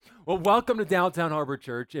Well, welcome to Downtown Harbor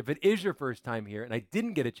Church. If it is your first time here, and I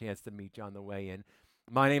didn't get a chance to meet you on the way in,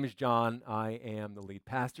 my name is John. I am the lead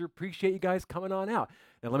pastor. Appreciate you guys coming on out.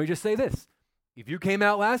 Now, let me just say this. If you came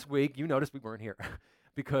out last week, you noticed we weren't here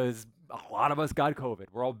because a lot of us got COVID.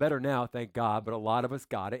 We're all better now, thank God, but a lot of us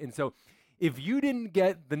got it. And so if you didn't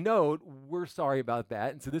get the note, we're sorry about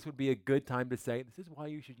that. And so this would be a good time to say, this is why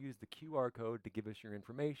you should use the QR code to give us your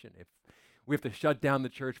information. If we have to shut down the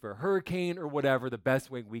church for a hurricane or whatever, the best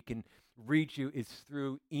way we can reach you is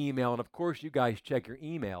through email. And of course, you guys check your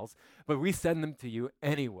emails, but we send them to you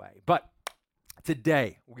anyway. But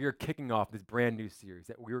today, we are kicking off this brand new series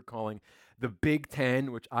that we are calling the Big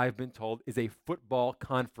Ten, which I've been told is a football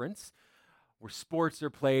conference where sports are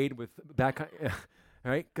played with that kind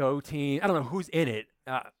right? Go team. I don't know who's in it.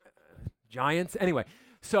 Giants? Anyway,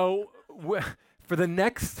 so for the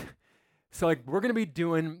next, we're going to be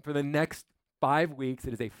doing for the next 5 weeks,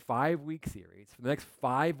 it is a 5-week series. For the next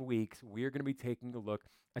 5 weeks, we're going to be taking a look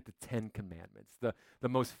at the 10 Commandments, the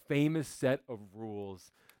most famous set of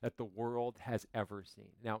rules that the world has ever seen.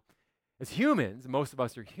 Now, as humans, most of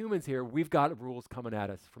us are humans here, we've got rules coming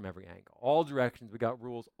at us from every angle, all directions. We got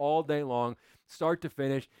rules all day long, start to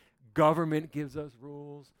finish. Government gives us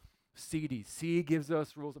rules. CDC gives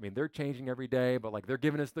us rules. I mean, they're changing every day, but like they're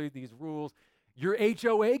giving us these rules. Your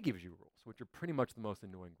HOA gives you rules, which are pretty much the most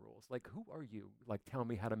annoying rules. Like, who are you? Like, tell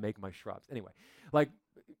me how to make my shrubs. Anyway, like,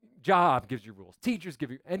 job gives you rules. Teachers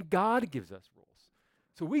give you, and God gives us rules.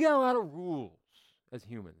 So we got a lot of rules as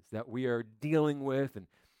humans that we are dealing with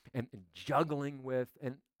and juggling with.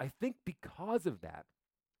 And I think because of that,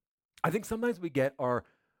 I think sometimes we get our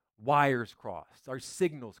wires crossed, our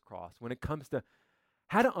signals crossed when it comes to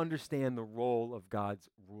how to understand the role of God's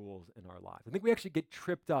rules in our lives. I think we actually get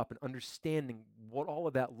tripped up in understanding what all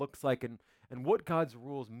of that looks like and what God's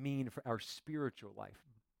rules mean for our spiritual life.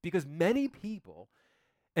 Because many people,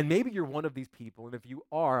 and maybe you're one of these people, and if you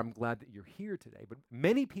are, I'm glad that you're here today, but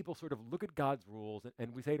many people sort of look at God's rules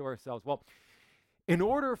and we say to ourselves, well, in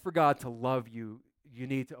order for God to love you, you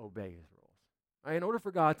need to obey his rules. Right? In order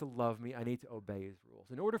for God to love me, I need to obey his rules.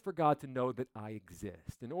 In order for God to know that I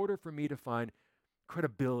exist, in order for me to find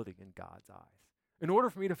credibility in God's eyes, in order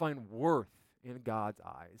for me to find worth in God's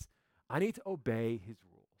eyes, I need to obey his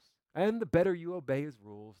rules. And the better you obey his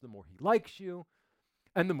rules, the more he likes you,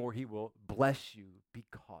 and the more he will bless you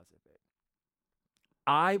because of it.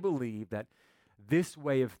 I believe that this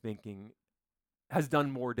way of thinking has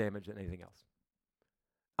done more damage than anything else.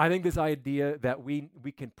 I think this idea that we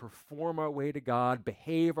can perform our way to God,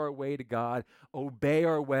 behave our way to God, obey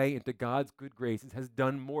our way into God's good graces has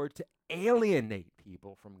done more to alienate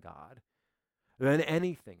people from God than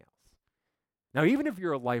anything else. Now, even if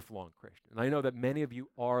you're a lifelong Christian, and I know that many of you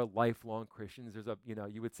are lifelong Christians,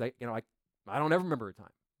 you would say, I don't ever remember a time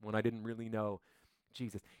when I didn't really know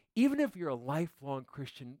Jesus. Even if you're a lifelong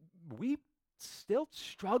Christian, we still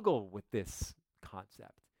struggle with this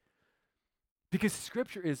concept. Because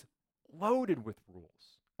Scripture is loaded with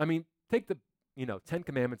rules. I mean, take the 10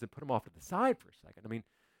 Commandments and put them off to the side for a second. I mean,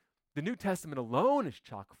 the New Testament alone is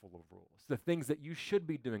chock full of rules. The things that you should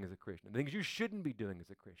be doing as a Christian, the things you shouldn't be doing as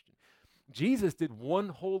a Christian. Jesus did one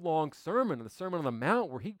whole long sermon, the Sermon on the Mount,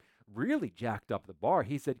 where he really jacked up the bar.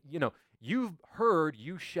 He said, you've heard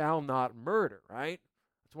you shall not murder, right?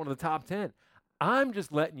 It's one of the top 10. I'm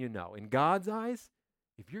just letting you know, in God's eyes,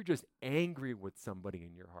 if you're just angry with somebody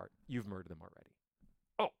in your heart, you've murdered them already.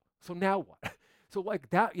 Oh, so now what? So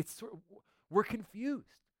like that, we're confused.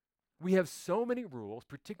 We have so many rules,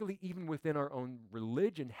 particularly even within our own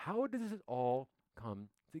religion. How does it all come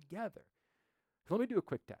together? So let me do a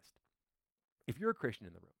quick test. If you're a Christian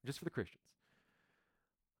in the room, just for the Christians,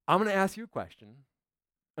 I'm going to ask you a question,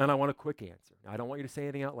 and I want a quick answer. I don't want you to say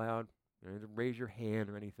anything out loud. You don't need to raise your hand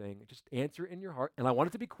or anything. Just answer it in your heart, and I want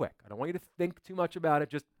it to be quick. I don't want you to think too much about it.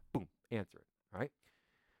 Just boom, answer it, all right?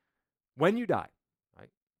 When you die, right?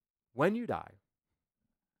 When you die,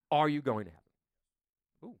 are you going to heaven?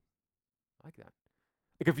 Ooh, I like that.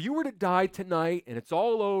 Like if you were to die tonight and it's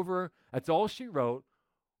all over, that's all she wrote,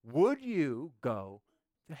 would you go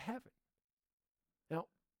to heaven? Now,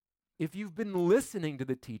 if you've been listening to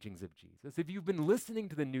the teachings of Jesus, if you've been listening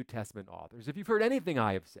to the New Testament authors, if you've heard anything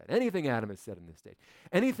I have said, anything Adam has said in this stage,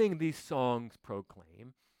 anything these songs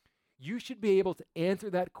proclaim, you should be able to answer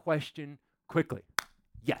that question quickly.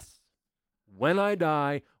 Yes. When I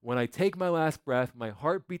die, when I take my last breath, my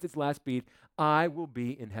heart beats its last beat, I will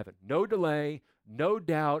be in heaven. No delay, no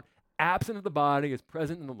doubt, absent of the body is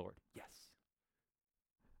present in the Lord. Yes.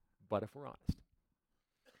 But if we're honest,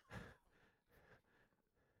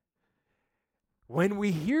 when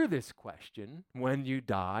we hear this question, when you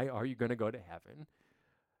die, are you going to go to heaven?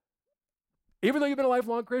 Even though you've been a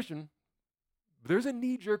lifelong Christian, there's a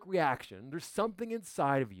knee-jerk reaction. There's something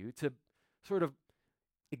inside of you to sort of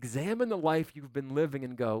examine the life you've been living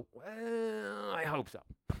and go, well, I hope so.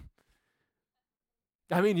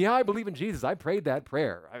 I mean, yeah, I believe in Jesus. I prayed that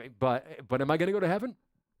prayer. But am I going to go to heaven?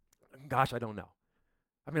 Gosh, I don't know.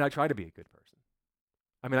 I mean, I try to be a good person.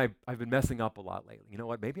 I mean, I've been messing up a lot lately. You know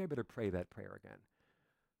what? Maybe I better pray that prayer again.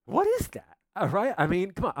 What is that? All right? I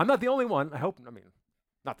mean, come on. I'm not the only one.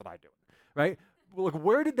 Not that I do it, right? Well, look,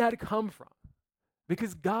 where did that come from?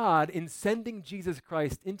 Because God, in sending Jesus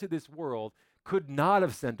Christ into this world, could not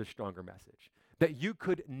have sent a stronger message that you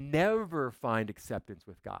could never find acceptance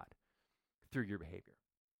with God through your behavior.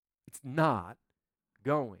 It's not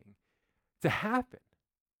going to happen.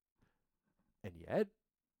 And yet,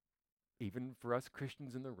 even for us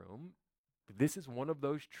Christians in the room, this is one of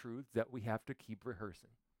those truths that we have to keep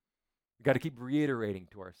rehearsing. We've got to keep reiterating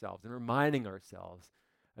to ourselves and reminding ourselves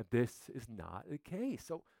that this is not the case.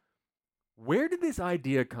 So, where did this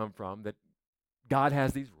idea come from that God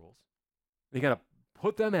has these rules? You got to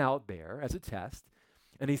put them out there as a test,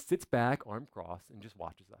 and he sits back, arm crossed, and just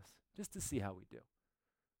watches us, just to see how we do.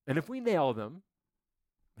 And if we nail them,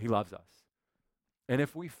 he loves us. And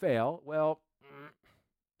if we fail, well,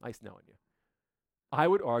 nice knowing you. I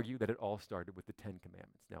would argue that it all started with the Ten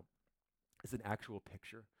Commandments. Now, it's an actual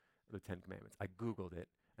picture of the Ten Commandments. I Googled it,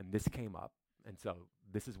 and this came up. And so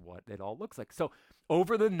this is what it all looks like. So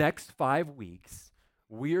over the next 5 weeks,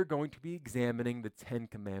 we are going to be examining the Ten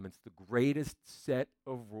Commandments, the greatest set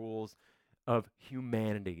of rules of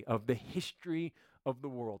humanity, of the history of the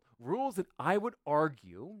world. Rules that I would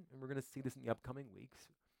argue, and we're going to see this in the upcoming weeks,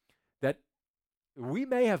 that we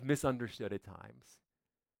may have misunderstood at times,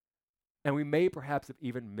 and we may perhaps have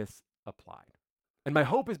even misapplied. And my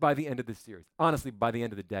hope is by the end of this series, honestly, by the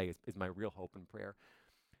end of the day is my real hope and prayer,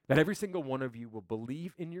 that every single one of you will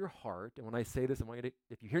believe in your heart, and when I say this, I want you to,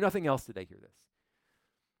 if you hear nothing else today, hear this.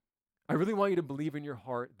 I really want you to believe in your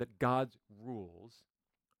heart that God's rules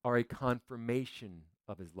are a confirmation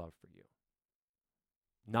of his love for you,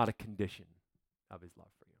 not a condition of his love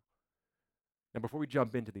for you. Now, before we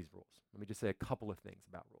jump into these rules, let me just say a couple of things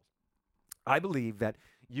about rules. I believe that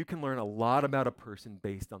you can learn a lot about a person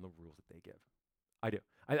based on the rules that they give. I do.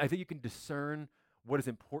 I think you can discern what is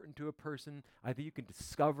important to a person. I think you can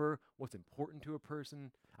discover what's important to a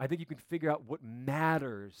person. I think you can figure out what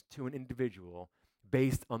matters to an individual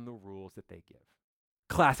based on the rules that they give.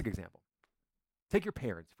 Classic example. Take your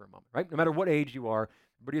parents for a moment, right? No matter what age you are,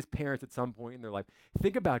 everybody has parents at some point in their life.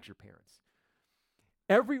 Think about your parents.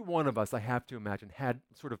 Every one of us, I have to imagine, had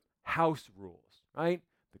sort of house rules, right?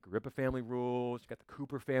 The Agrippa family rules, you got the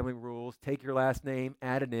Cooper family rules, take your last name,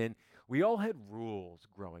 add it in. We all had rules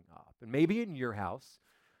growing up. And maybe in your house,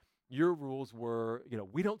 your rules were,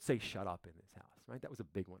 we don't say shut up in this house, right? That was a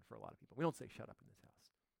big one for a lot of people. We don't say shut up in this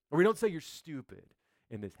house. Or we don't say you're stupid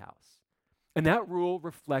in this house. And that rule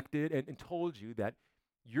reflected and told you that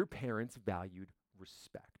your parents valued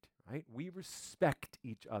respect, right? We respect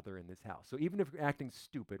each other in this house. So even if you're acting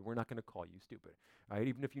stupid, we're not going to call you stupid, right?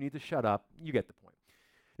 Even if you need to shut up, you get the point.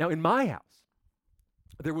 Now, in my house,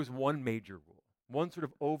 there was one major rule, one sort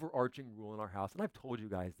of overarching rule in our house, and I've told you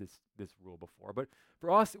guys this rule before, but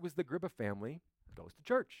for us, it was the Agrippa family goes to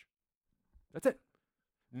church. That's it.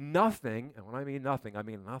 Nothing, and when I mean nothing, I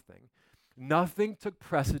mean nothing. Nothing took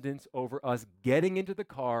precedence over us getting into the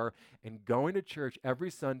car and going to church every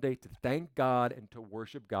Sunday to thank God and to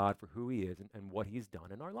worship God for who he is and what he's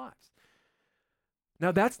done in our lives.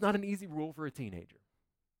 Now, that's not an easy rule for a teenager.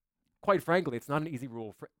 Quite frankly, it's not an easy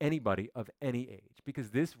rule for anybody of any age because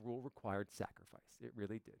this rule required sacrifice. It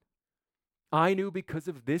really did. I knew because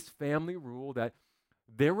of this family rule that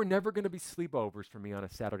there were never going to be sleepovers for me on a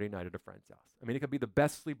Saturday night at a friend's house. I mean, it could be the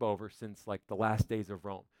best sleepover since like the last days of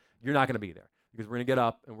Rome. You're not going to be there because we're going to get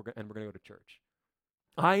up and we're going to go to church.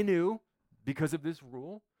 I knew because of this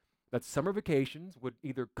rule that summer vacations would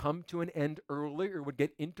either come to an end early or would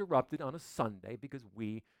get interrupted on a Sunday because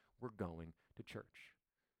we were going to church.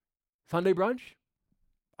 Sunday brunch?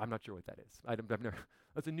 I'm not sure what that is. I've never,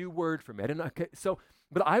 that's a new word for me.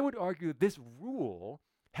 But I would argue this rule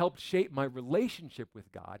helped shape my relationship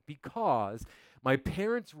with God because my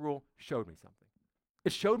parents' rule showed me something.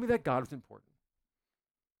 It showed me that God was important.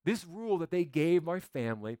 This rule that they gave my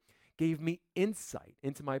family gave me insight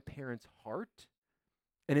into my parents' heart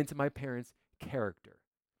and into my parents' character.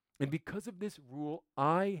 And because of this rule,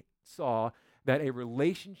 I saw that a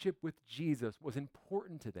relationship with Jesus was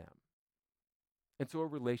important to them. And so a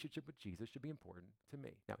relationship with Jesus should be important to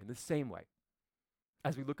me. Now, in the same way,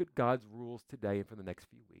 as we look at God's rules today and for the next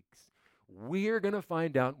few weeks, we're going to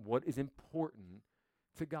find out what is important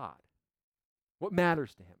to God, what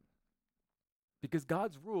matters to him. Because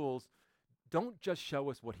God's rules don't just show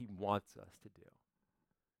us what he wants us to do,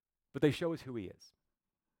 but they show us who he is.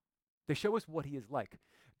 They show us what he is like.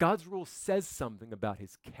 God's rule says something about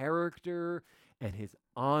his character and his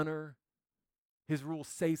honor. His rules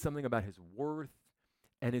say something about his worth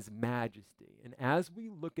and his majesty. And as we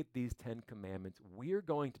look at these 10 commandments, we're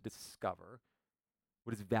going to discover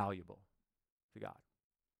what is valuable to God.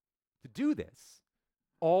 To do this,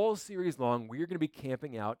 all series long, we're going to be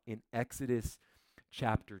camping out in Exodus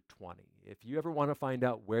chapter 20. If you ever want to find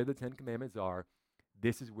out where the 10 commandments are,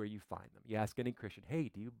 this is where you find them. You ask any Christian, hey,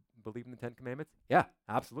 do you believe in the 10 commandments? Yeah,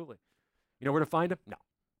 absolutely. You know where to find them? No.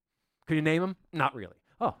 Could you name them? Not really.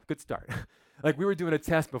 Oh, good start. Like we were doing a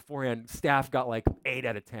test beforehand, staff got like 8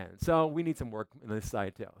 out of 10. So we need some work on this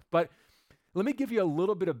side too. But let me give you a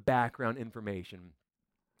little bit of background information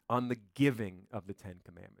on the giving of the 10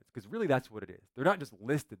 commandments, because really that's what it is. They're not just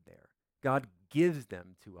listed there. God gives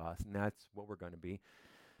them to us, and that's what we're going to be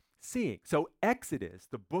seeing. So Exodus,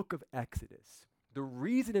 the book of Exodus, the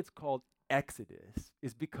reason it's called Exodus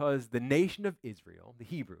is because the nation of Israel, the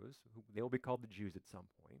Hebrews, who they will be called the Jews at some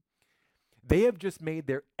point, they have just made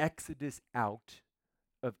their exodus out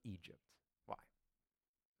of Egypt. Why?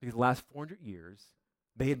 Because the last 400 years,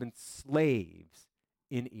 they had been slaves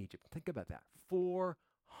in Egypt. Think about that.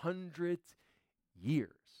 400 years.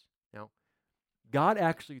 Now, God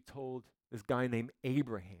actually told this guy named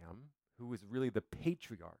Abraham, who was really the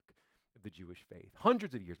patriarch of the Jewish faith,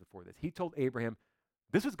 hundreds of years before this, he told Abraham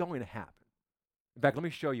this was going to happen. In fact, let me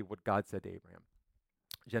show you what God said to Abraham.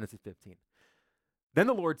 Genesis 15. Then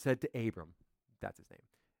the Lord said to Abram, that's his name,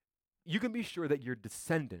 you can be sure that your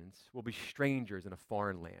descendants will be strangers in a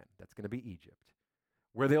foreign land, that's going to be Egypt,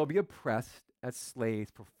 where they'll be oppressed as slaves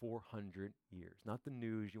for 400 years. Not the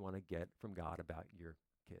news you want to get from God about your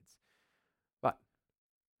kids. But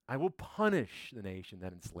I will punish the nation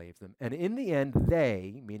that enslaves them, and in the end,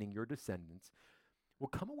 they, meaning your descendants, will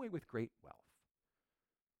come away with great wealth.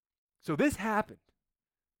 So this happened.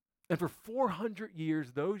 And for 400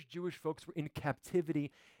 years, those Jewish folks were in captivity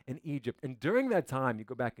in Egypt. And during that time, you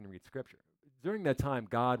go back and read scripture, during that time,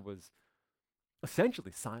 God was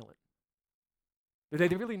essentially silent. They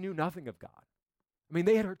really knew nothing of God. I mean,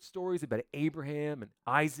 they had heard stories about Abraham and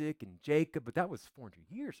Isaac and Jacob, but that was 400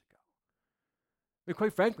 years ago. I mean,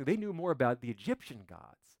 quite frankly, they knew more about the Egyptian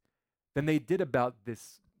gods than they did about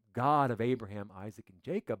this God of Abraham, Isaac, and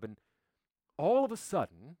Jacob. And all of a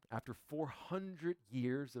sudden, after 400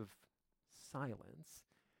 years of silence,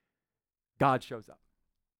 God shows up,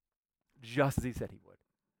 just as he said he would.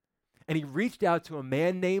 And he reached out to a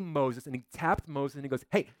man named Moses, and he tapped Moses, and he goes,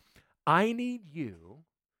 hey, I need you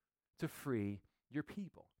to free your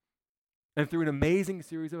people. And through an amazing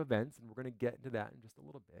series of events, and we're going to get into that in just a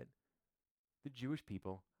little bit, the Jewish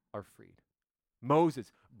people are freed.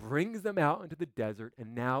 Moses brings them out into the desert,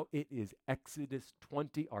 and now it is Exodus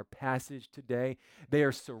 20, our passage today. They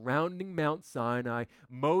are surrounding Mount Sinai.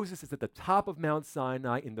 Moses is at the top of Mount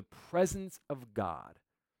Sinai in the presence of God,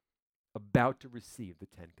 about to receive the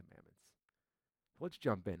 10 commandments. Let's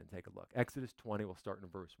jump in and take a look. Exodus 20, we'll start in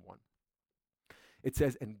verse 1. It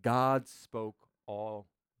says, and God spoke all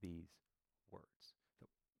these words. So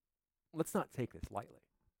let's not take this lightly.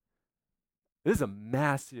 This is a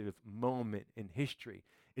massive moment in history.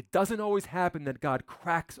 It doesn't always happen that God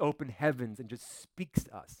cracks open heavens and just speaks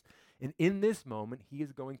to us. And in this moment, he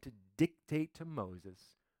is going to dictate to Moses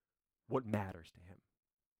what matters to him,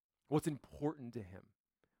 what's important to him,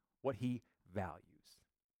 what he values.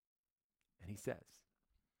 And he says,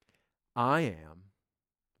 I am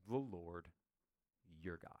the Lord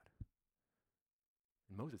your God.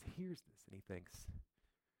 And Moses hears this and he thinks,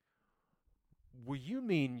 well, you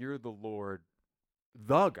mean you're the Lord,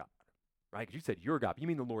 the God, right? Because you said your God. But you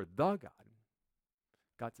mean the Lord, the God.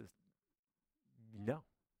 God says, no.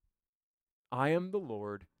 I am the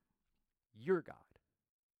Lord, your God.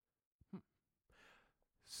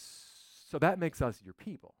 So that makes us your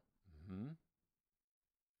people. Mm-hmm.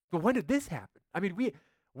 But when did this happen? I mean,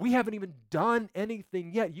 we haven't even done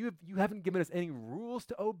anything yet. You haven't given us any rules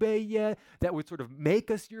to obey yet that would sort of make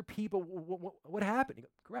us your people. What happened? He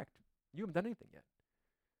goes, correct. You haven't done anything yet.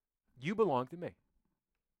 You belong to me.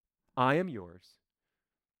 I am yours.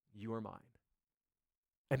 You are mine.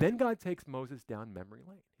 And then God takes Moses down memory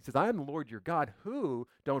lane. He says, I am the Lord your God who,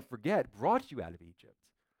 don't forget, brought you out of Egypt,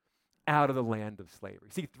 out of the land of slavery.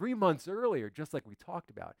 See, 3 months earlier, just like we talked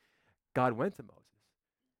about, God went to Moses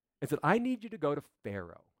and said, I need you to go to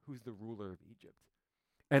Pharaoh, who's the ruler of Egypt.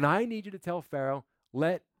 And I need you to tell Pharaoh,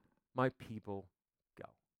 let my people go.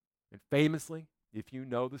 And famously, if you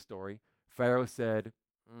know the story, Pharaoh said,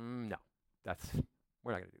 no, we're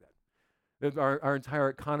not going to do that. Our entire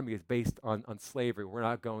economy is based on slavery. We're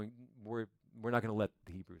not going to let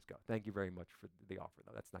the Hebrews go. Thank you very much for the offer,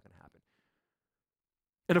 though. That's not going to happen.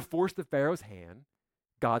 And to force the Pharaoh's hand,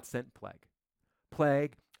 God sent plague.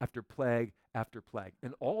 Plague after plague after plague.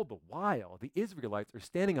 And all the while, the Israelites are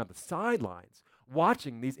standing on the sidelines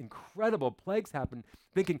watching these incredible plagues happen,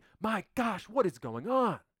 thinking, my gosh, what is going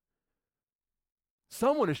on?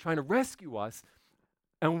 Someone is trying to rescue us,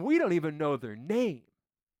 and we don't even know their name.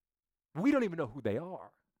 We don't even know who they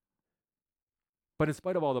are. But in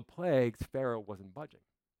spite of all the plagues, Pharaoh wasn't budging.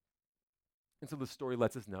 And so the story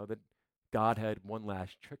lets us know that God had one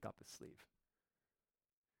last trick up his sleeve.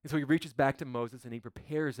 And so he reaches back to Moses and he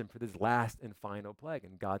prepares him for this last and final plague.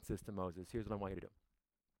 And God says to Moses, here's what I want you to do.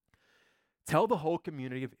 Tell the whole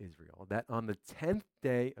community of Israel that on the 10th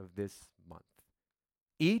day of this month,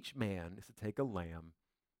 each man is to take a lamb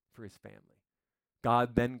for his family.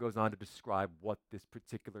 God then goes on to describe what this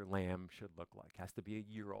particular lamb should look like. Has to be a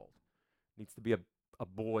year old. Needs to be a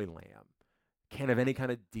boy lamb. Can't have any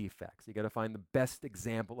kind of defects. You got to find the best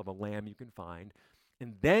example of a lamb you can find.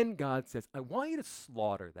 And then God says, I want you to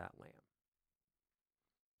slaughter that lamb.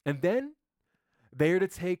 And then they are to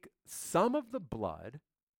take some of the blood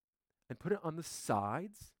and put it on the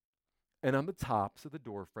sides and on the tops of the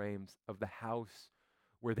door frames of the house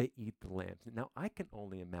where they eat the lambs. Now, I can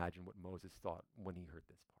only imagine what Moses thought when he heard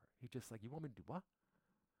this part. He's just like, you want me to do what?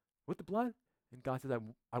 With the blood? And God says,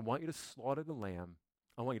 I want you to slaughter the lamb.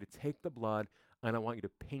 I want you to take the blood, and I want you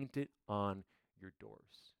to paint it on your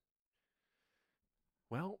doors.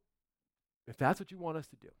 Well, if that's what you want us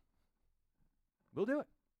to do, we'll do it.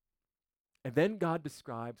 And then God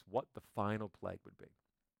describes what the final plague would be.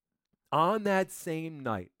 On that same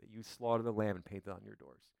night that you slaughter the lamb and paint it on your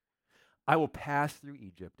doors, I will pass through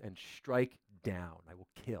Egypt and strike down, I will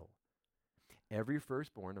kill every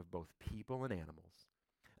firstborn of both people and animals,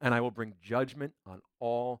 and I will bring judgment on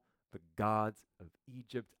all the gods of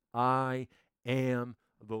Egypt. I am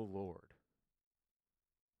the Lord.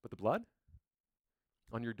 But the blood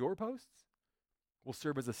on your doorposts will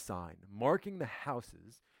serve as a sign, marking the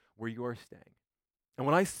houses where you are staying. And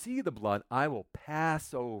when I see the blood, I will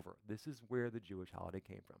pass over. This is where the Jewish holiday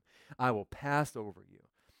came from. I will pass over you.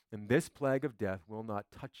 And this plague of death will not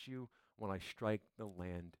touch you when I strike the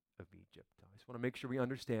land of Egypt. I just want to make sure we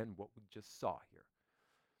understand what we just saw here.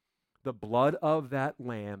 The blood of that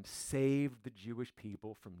lamb saved the Jewish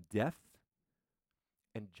people from death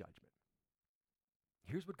and judgment.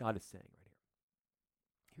 Here's what God is saying right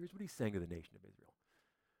here. Here's what he's saying to the nation of Israel.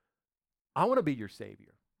 I want to be your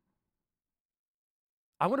savior.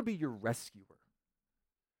 I want to be your rescuer.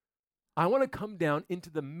 I want to come down into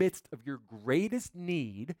the midst of your greatest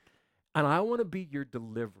need, and I want to be your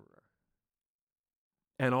deliverer.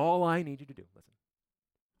 And all I need you to do, listen,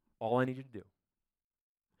 all I need you to do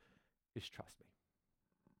is trust me.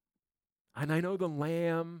 And I know the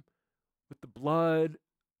lamb with the blood,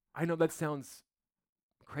 I know that sounds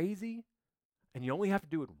crazy, and you only have to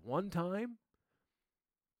do it one time,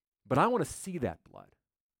 but I want to see that blood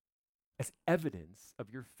as evidence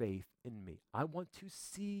of your faith in me. I want to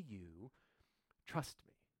see you trust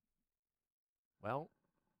me. Well,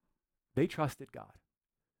 they trusted God.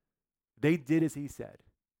 They did as he said,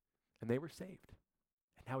 and they were saved.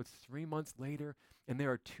 And now it's 3 months later, and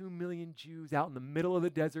there are 2 million Jews out in the middle of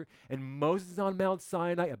the desert, and Moses is on Mount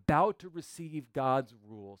Sinai about to receive God's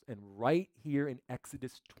rules. And right here in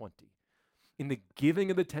Exodus 20, in the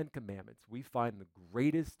giving of the 10 Commandments, we find the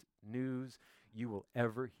greatest news you will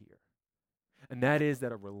ever hear. And that is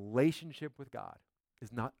that a relationship with God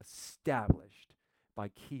is not established by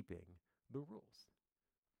keeping the rules.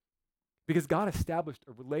 Because God established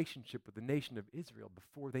a relationship with the nation of Israel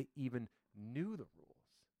before they even knew the rules.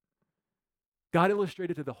 God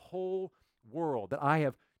illustrated to the whole world that I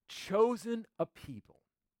have chosen a people,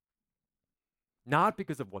 not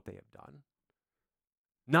because of what they have done,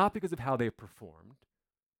 not because of how they have performed,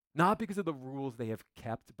 not because of the rules they have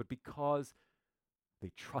kept, but because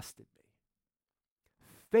they trusted me.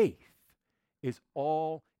 Faith is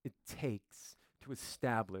all it takes to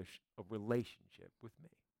establish a relationship with me.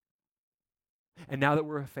 And now that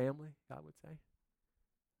we're a family, God would say,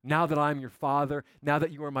 now that I'm your father, now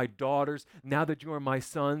that you are my daughters, now that you are my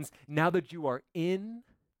sons, now that you are in,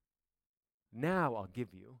 now I'll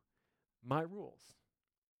give you my rules.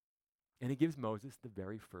 And he gives Moses the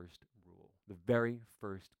very first rule, the very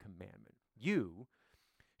first commandment. You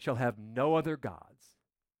shall have no other gods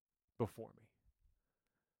before me.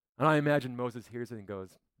 And I imagine Moses hears it and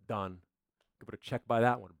goes, done. Go put a check by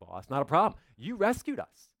that one, boss. Not a problem. You rescued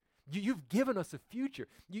us. You've given us a future.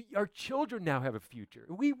 Our children now have a future.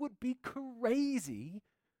 We would be crazy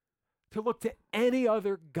to look to any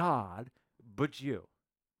other God but you.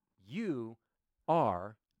 You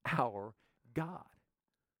are our God.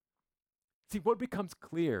 See, what becomes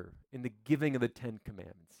clear in the giving of the Ten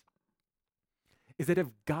Commandments is that if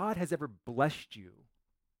God has ever blessed you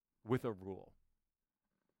with a rule,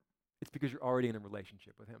 it's because you're already in a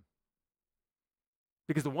relationship with him.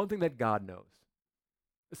 Because the one thing that God knows,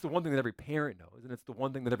 it's the one thing that every parent knows, and it's the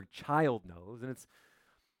one thing that every child knows, and it's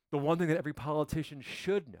the one thing that every politician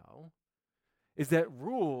should know, is that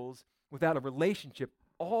rules without a relationship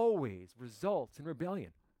always results in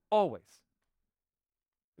rebellion. Always.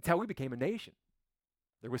 It's how we became a nation.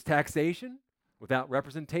 There was taxation without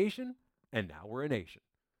representation, and now we're a nation.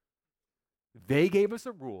 They gave us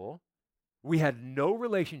a rule. We had no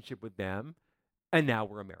relationship with them, and now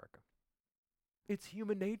we're America. It's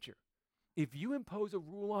human nature. If you impose a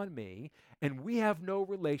rule on me and we have no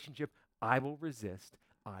relationship, I will resist,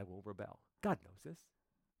 I will rebel. God knows this.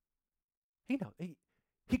 He knows.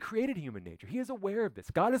 He created human nature. He is aware of this.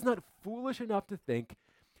 God is not foolish enough to think,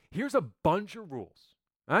 here's a bunch of rules,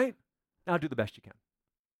 right? Now do the best you can,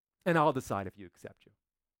 and I'll decide if you accept you.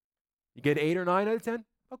 You get 8 or 9 out of 10?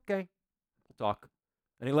 Okay, we'll talk.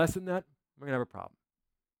 Any less than that, we're going to have a problem.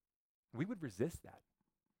 We would resist that.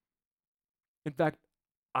 In fact,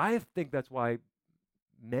 I think that's why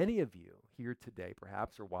many of you here today,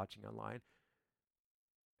 perhaps, or watching online,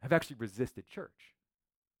 have actually resisted church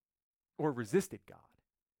or resisted God.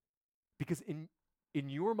 Because in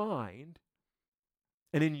your mind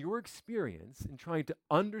and in your experience in trying to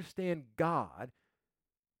understand God,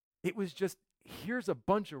 it was just, here's a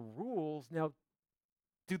bunch of rules, now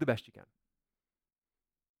do the best you can.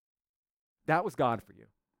 That was God for you.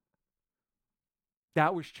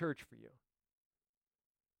 That was church for you.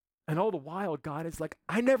 And all the while, God is like,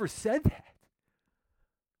 I never said that.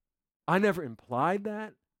 I never implied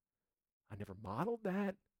that. I never modeled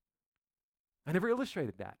that. I never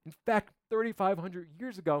illustrated that. In fact, 3,500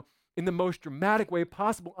 years ago, in the most dramatic way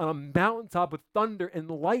possible, on a mountaintop with thunder and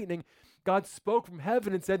lightning, God spoke from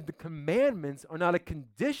heaven and said, the commandments are not a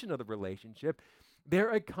condition of the relationship,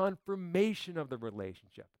 they're a confirmation of the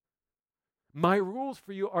relationship. My rules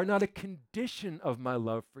for you are not a condition of my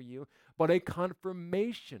love for you, but a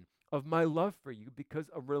confirmation of my love for you, because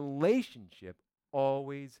a relationship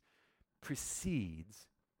always precedes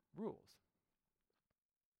rules.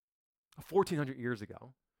 1,400 years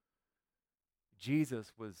ago,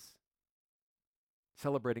 Jesus was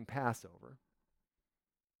celebrating Passover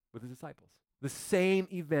with his disciples. The same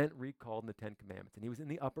event recalled in the Ten Commandments. And he was in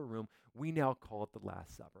the upper room. We now call it the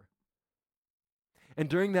Last Supper. And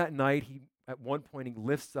during that night, at one point, he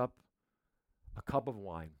lifts up a cup of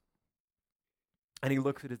wine. And he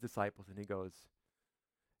looks at his disciples and he goes,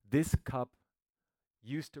 this cup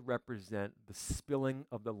used to represent the spilling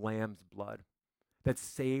of the Lamb's blood that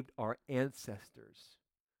saved our ancestors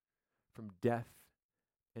from death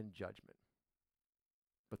and judgment.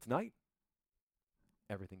 But tonight,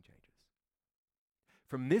 everything changes.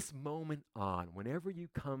 From this moment on, whenever you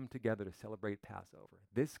come together to celebrate Passover,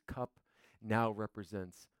 this cup now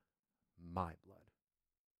represents my blood,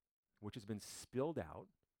 which has been spilled out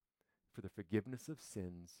for the forgiveness of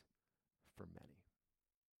sins for many.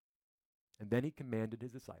 And then he commanded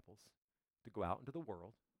his disciples to go out into the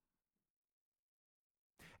world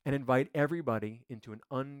and invite everybody into an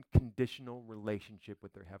unconditional relationship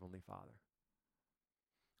with their Heavenly Father.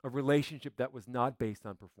 A relationship that was not based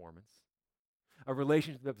on performance, a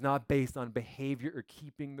relationship that was not based on behavior or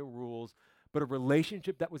keeping the rules, but a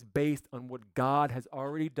relationship that was based on what God has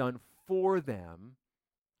already done for them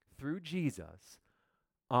through Jesus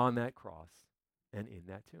on that cross and in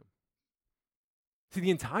that tomb. See, the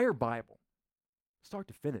entire Bible, start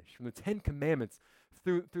to finish, from the Ten Commandments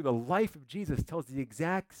through the life of Jesus, tells the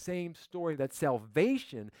exact same story, that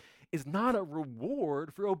salvation is not a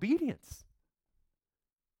reward for obedience.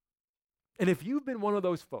 And if you've been one of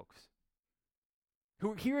those folks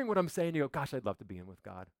who are hearing what I'm saying, you go, gosh, I'd love to be in with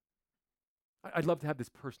God. I'd love to have this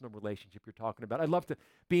personal relationship you're talking about. I'd love to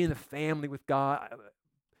be in a family with God.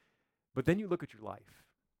 But then you look at your life,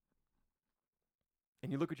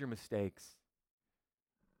 and you look at your mistakes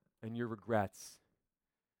and your regrets,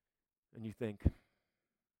 and you think,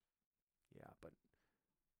 yeah, but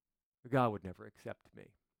God would never accept me.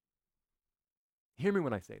 Hear me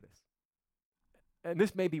when I say this. And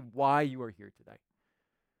this may be why you are here today.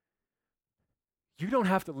 You don't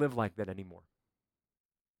have to live like that anymore.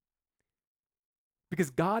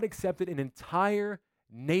 Because God accepted an entire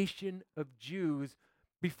nation of Jews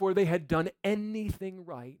before they had done anything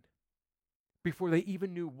right, before they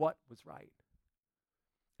even knew what was right.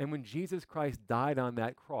 And when Jesus Christ died on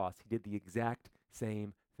that cross, he did the exact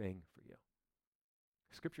same thing for you.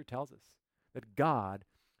 Scripture tells us that God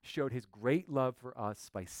showed his great love for us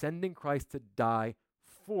by sending Christ to die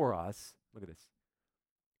for us. Look at this.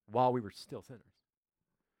 While we were still sinners.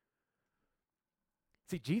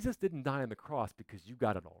 See, Jesus didn't die on the cross because you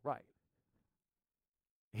got it all right.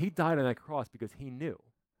 He died on that cross because he knew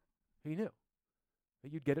that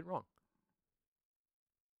you'd get it wrong.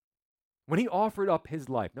 When he offered up his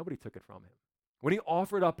life, nobody took it from him. When he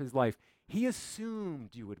offered up his life, he assumed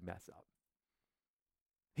you would mess up.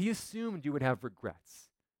 He assumed you would have regrets.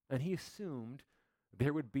 And he assumed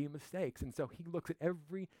there would be mistakes. And so he looks at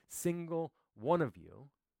every single one of you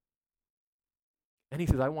and he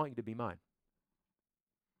says, I want you to be mine.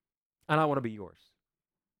 And I want to be yours.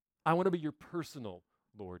 I want to be your personal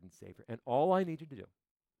Lord and Savior. And all I need you to do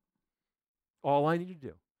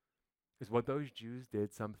is what those Jews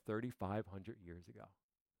did some 3,500 years ago.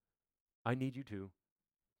 I need you to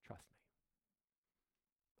trust me.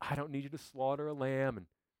 I don't need you to slaughter a lamb and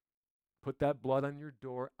put that blood on your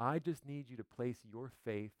door. I just need you to place your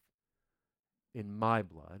faith in my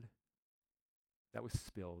blood that was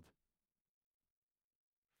spilled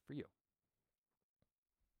for you.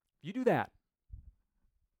 If you do that,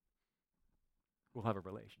 we'll have a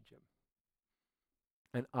relationship.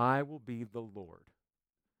 And I will be the Lord,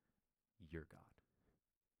 your God.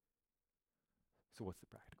 So what's the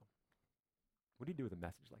practical? What do you do with a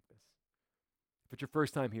message like this? If it's your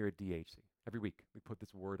first time here at DHC, every week we put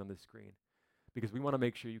this word on the screen because we want to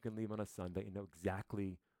make sure you can leave on a Sunday and know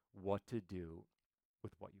exactly what to do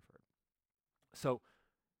with what you've heard. So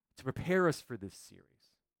to prepare us for this series,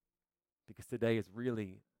 because today is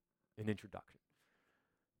really an introduction,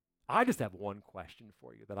 I just have one question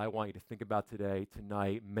for you that I want you to think about today,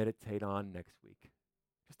 tonight, meditate on next week,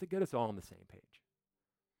 just to get us all on the same page.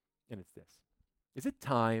 And it's this. Is it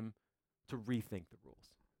time to rethink the rules?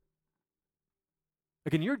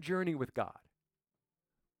 Like in your journey with God,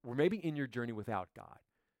 or maybe in your journey without God,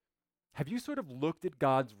 have you sort of looked at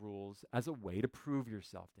God's rules as a way to prove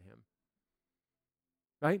yourself to him?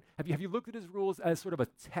 Right? Have you looked at his rules as sort of a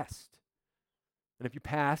test? And if you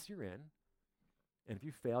pass, you're in. And if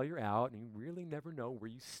you fail, you're out, and you really never know where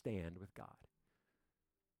you stand with God.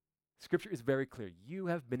 Scripture is very clear. You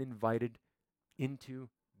have been invited into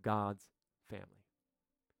God's family.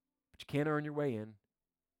 But you can't earn your way in.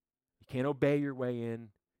 You can't obey your way in.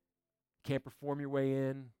 You can't perform your way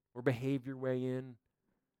in or behave your way in.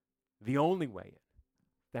 The only way in,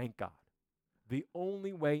 thank God, the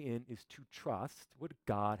only way in is to trust what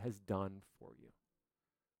God has done for you.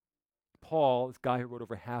 Paul, this guy who wrote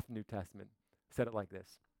over half the New Testament, said it like this.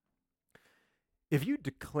 If you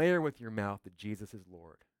declare with your mouth that Jesus is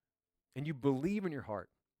Lord, and you believe in your heart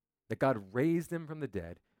that God raised him from the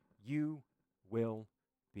dead, you will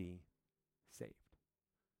be saved.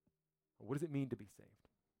 What does it mean to be saved?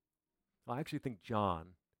 Well, I actually think John,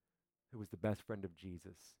 who was the best friend of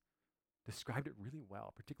Jesus, described it really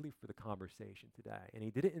well, particularly for the conversation today. And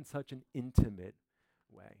he did it in such an intimate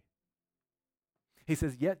way. He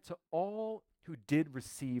says, yet to all who did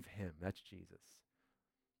receive him, that's Jesus,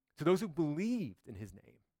 to those who believed in his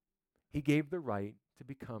name, he gave the right to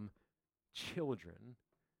become children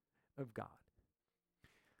of God.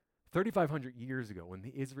 3,500 years ago, when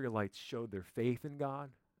the Israelites showed their faith in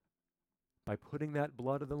God by putting that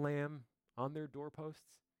blood of the lamb on their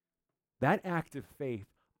doorposts, that act of faith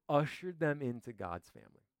ushered them into God's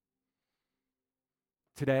family.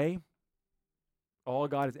 Today, all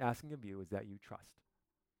God is asking of you is that you trust.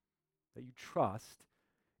 That you trust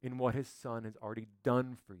in what his son has already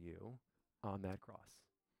done for you on that cross.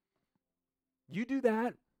 You do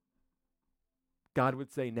that, God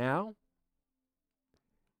would say, now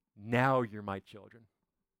you're my children.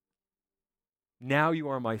 Now you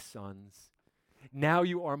are my sons. Now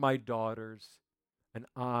you are my daughters, and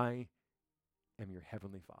I am your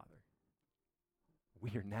heavenly Father.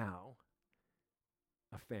 We are now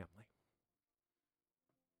a family.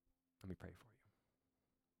 Let me pray for you.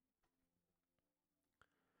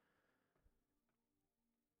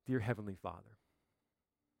 Dear Heavenly Father,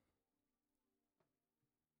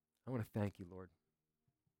 I want to thank you, Lord,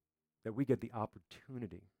 that we get the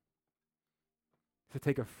opportunity to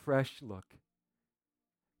take a fresh look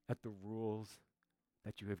at the rules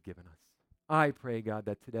that you have given us. I pray, God,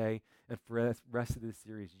 that today and for the rest of this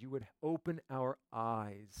series, you would open our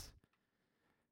eyes